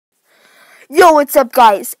Yo, what's up,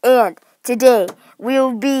 guys? And today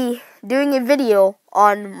we'll be doing a video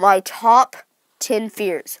on my top 10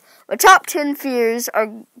 fears. My top 10 fears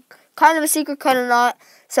are kind of a secret, kind of not.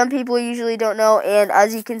 Some people usually don't know, and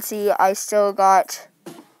as you can see, I still got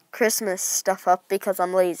Christmas stuff up because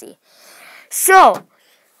I'm lazy. So,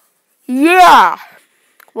 yeah.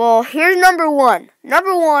 Well, here's number one.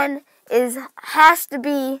 Number one has to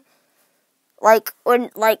be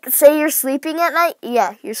say you're sleeping at night.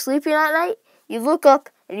 Yeah, you're sleeping at night. You look up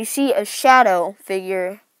and you see a shadow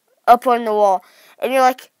figure up on the wall, and you're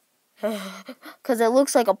like, because it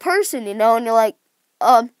looks like a person, and you're like,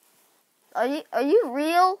 are you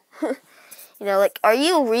real? Are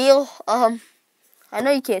you real? I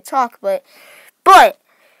know you can't talk, but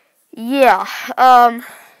yeah.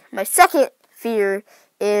 My second fear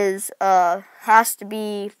has to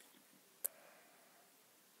be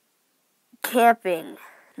camping.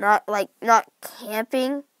 Not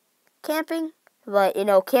camping,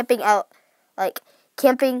 but camping out,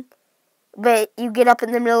 camping, but you get up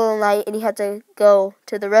in the middle of the night and you have to go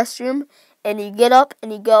to the restroom, and you get up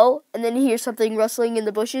and you go, and then you hear something rustling in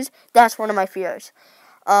the bushes. That's one of my fears,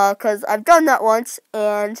 because I've done that once,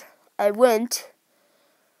 and I went,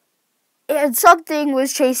 and something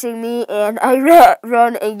was chasing me, and I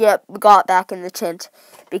run and got back in the tent,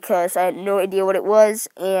 because I had no idea what it was,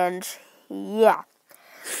 and yeah.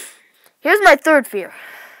 Here's my third fear.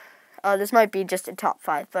 This might be just a top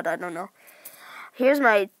 5, but I don't know. Here's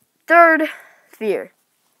my third fear.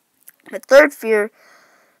 My third fear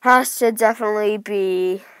has to definitely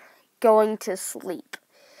be going to sleep.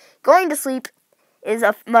 Going to sleep is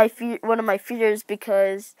one of my fears,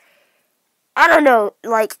 because I don't know,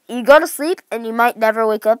 you go to sleep and you might never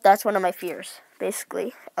wake up. That's one of my fears,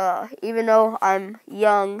 basically. Even though I'm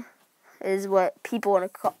young, is what people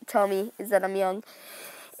want to tell me, is that I'm young.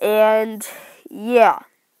 And yeah,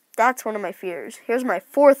 that's one of my fears. Here's my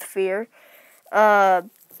fourth fear. It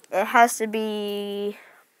has to be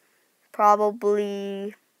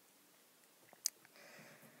probably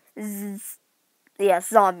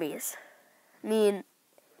zombies. I mean,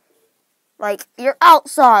 you're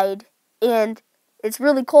outside and it's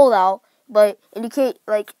really cold out, but you can't,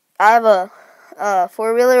 I have a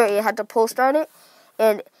four-wheeler, and you have to pull start it,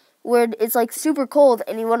 and where it's super cold,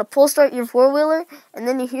 and you want to pull start your four-wheeler, and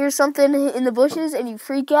then you hear something in the bushes, and you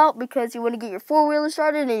freak out because you want to get your four-wheeler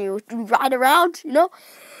started, and you ride around,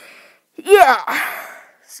 Yeah.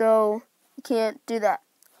 So, you can't do that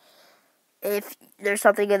if there's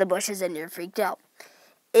something in the bushes and you're freaked out.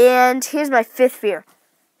 And here's my fifth fear.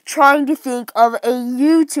 Trying to think of a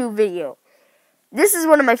YouTube video. This is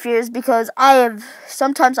one of my fears, because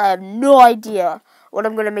sometimes I have no idea what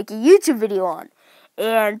I'm going to make a YouTube video on.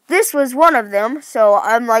 And this was one of them, so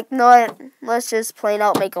I'm like, no, let's just plain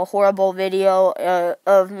out make a horrible video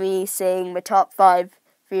of me saying my top 5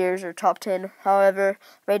 fears, or top 10, however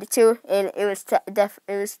I made it to, and it was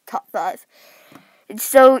top 5. And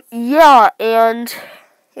so, yeah, and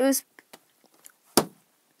it's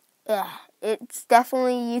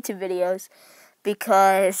definitely YouTube videos,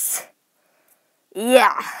 because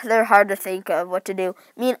yeah, they're hard to think of what to do.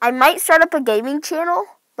 I mean, I might start up a gaming channel,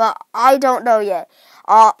 but I don't know yet.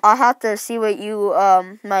 I'll have to see what you,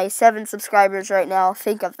 my 7 subscribers right now,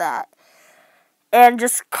 think of that. And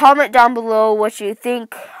just comment down below what you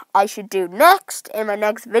think I should do next in my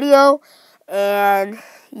next video. And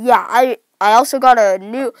yeah, I also got a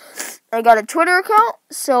Twitter account,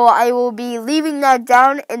 so I will be leaving that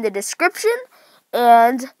down in the description.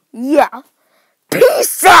 And yeah,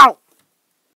 peace out!